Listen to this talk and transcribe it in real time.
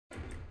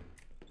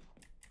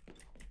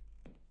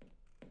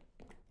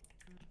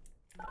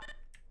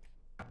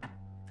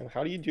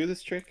How do you do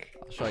this trick?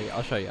 I'll show you.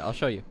 I'll show you. I'll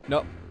show you.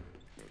 No.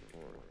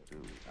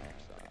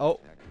 Oh.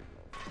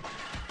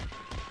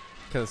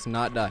 Cause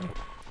not die.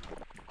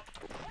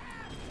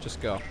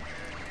 Just go.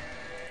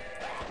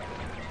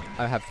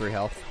 I have 3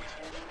 health.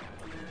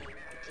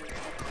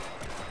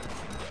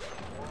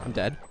 I'm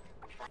dead.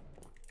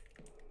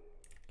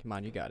 Come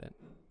on, you got it.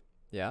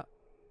 Yeah.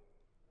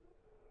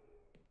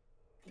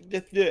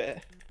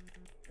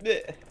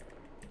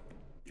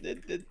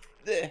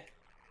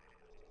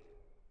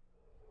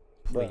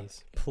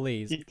 Please,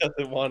 please. He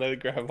doesn't want to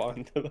grab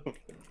onto them.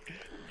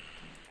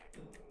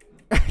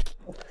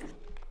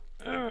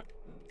 There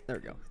we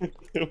go.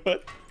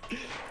 What?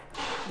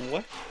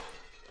 What?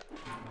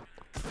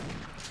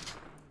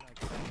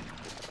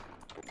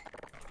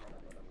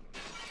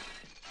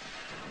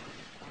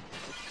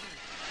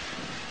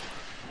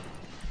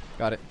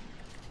 Got it.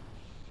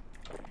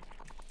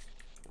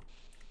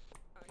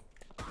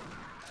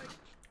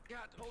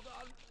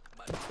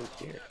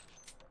 What's in here?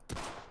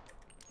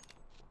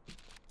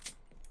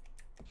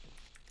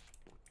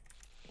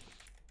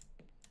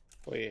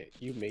 Wait,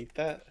 you made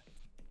that?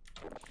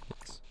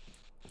 Yes.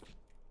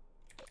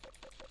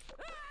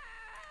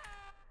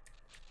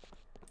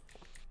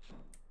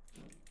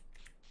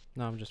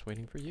 No, I'm just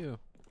waiting for you.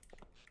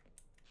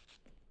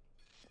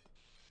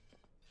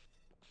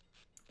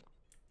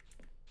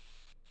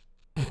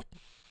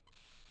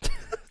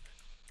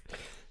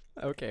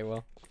 Okay,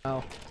 well.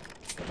 Oh.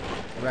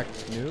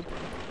 Wrecked noob.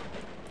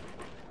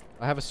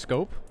 I have a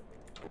scope.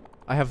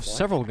 I have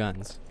several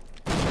guns.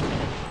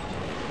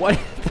 What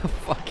the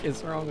fuck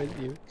is wrong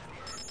with you?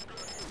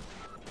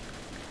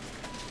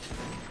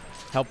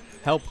 Help,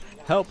 help,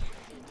 help.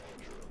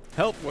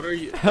 Help. What are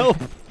you? Help.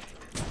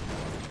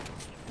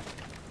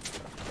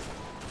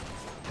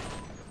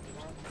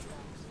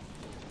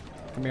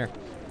 Come here.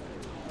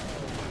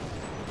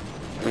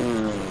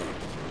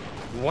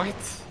 What?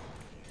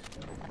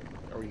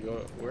 Are we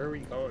going? Where are we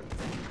going?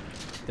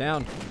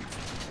 Down.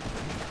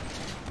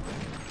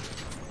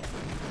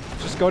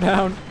 Just go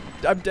down.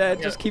 I'm dead.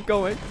 Yeah. Just keep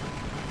going.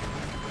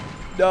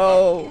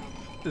 No.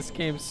 This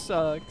game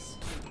sucks.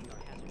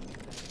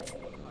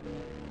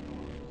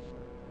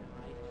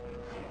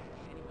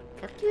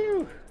 Fuck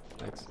you.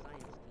 Thanks.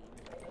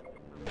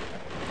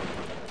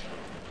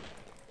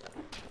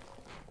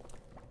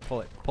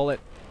 Pull it. Pull it.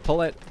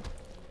 Pull it.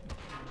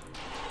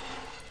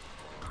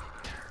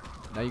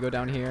 Now you go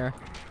down here.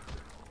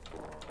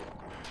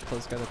 Tell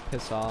this guy to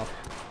piss off.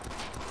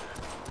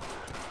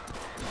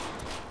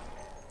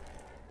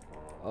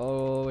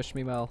 Oh, wish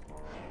me well.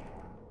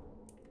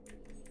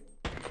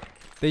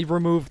 They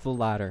removed the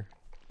ladder.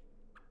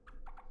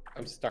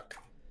 I'm stuck.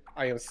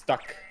 I am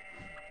stuck.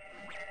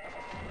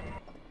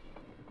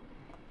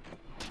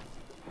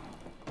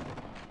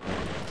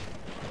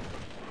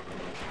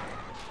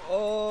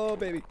 Oh,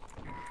 baby.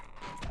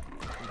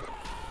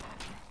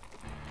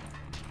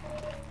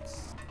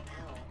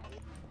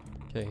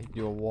 Okay,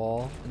 do a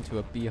wall into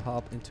a bee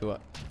hop into a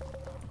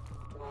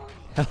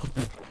help.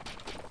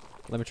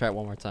 Let me try it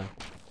one more time.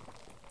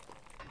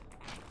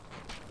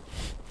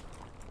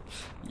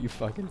 You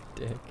fucking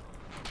dick.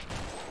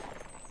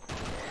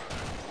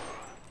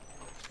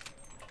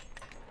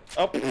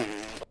 Oh.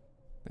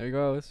 There he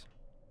goes.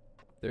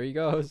 There he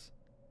goes.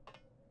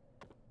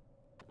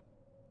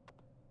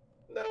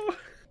 No.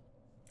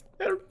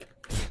 Help.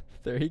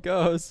 There he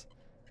goes.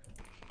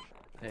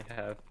 I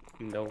have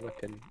no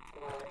weapon.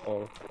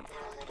 Oh.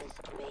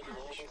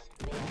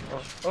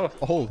 Oh. Oh.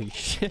 Holy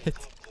shit.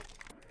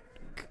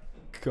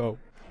 Go.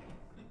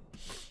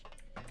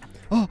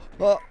 Oh,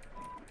 oh.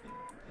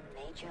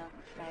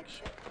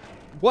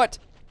 What?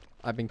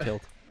 I've been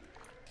killed.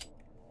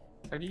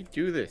 How do you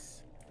do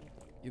this?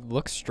 You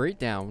look straight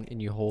down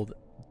and you hold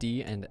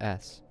D and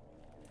S.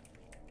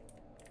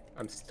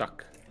 I'm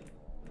stuck.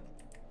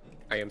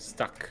 I am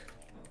stuck.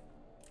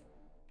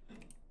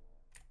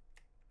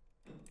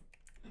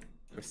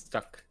 I'm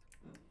stuck.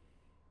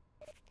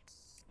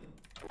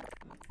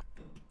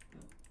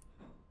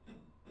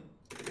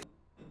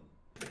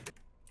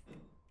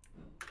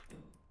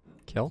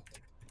 Kill?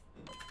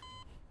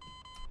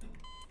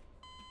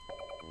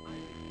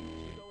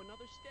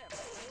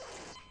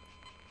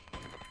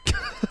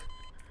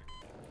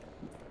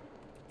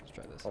 Let's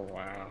try this. Oh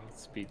wow,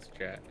 speed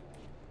strat.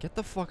 Get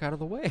the fuck out of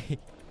the way.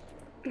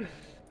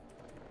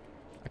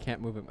 I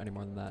can't move him any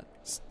more than that.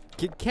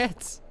 Get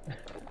cats.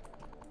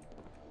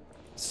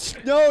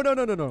 No, no,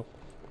 no, no, no.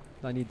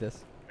 I need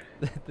this.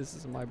 This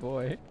is my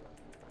boy.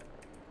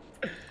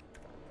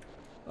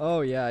 Oh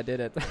yeah, I did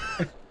it.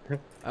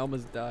 I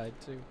almost died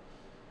too.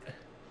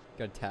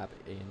 You gotta tap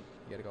A and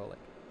you gotta go like.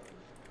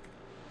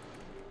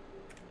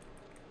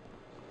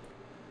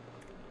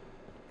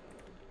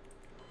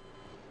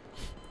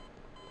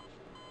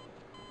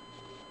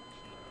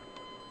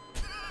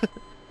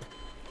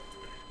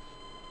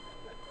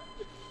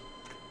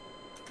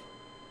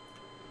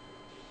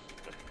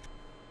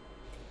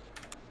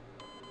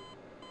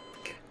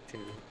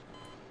 Dude.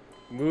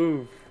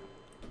 Move.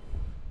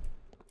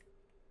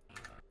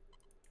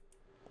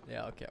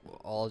 Yeah, okay.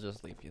 Well, I'll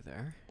just leave you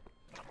there.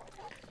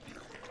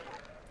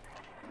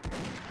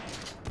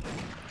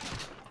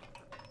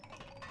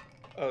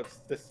 Oh, it's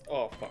this.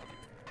 Oh, fuck.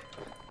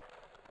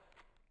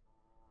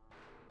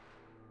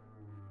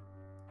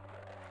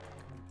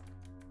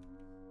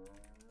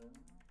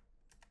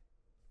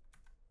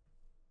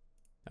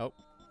 Oh,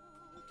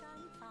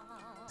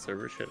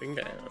 Server shutting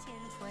down.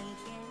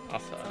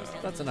 Awesome.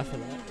 that's enough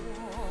of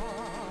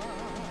that.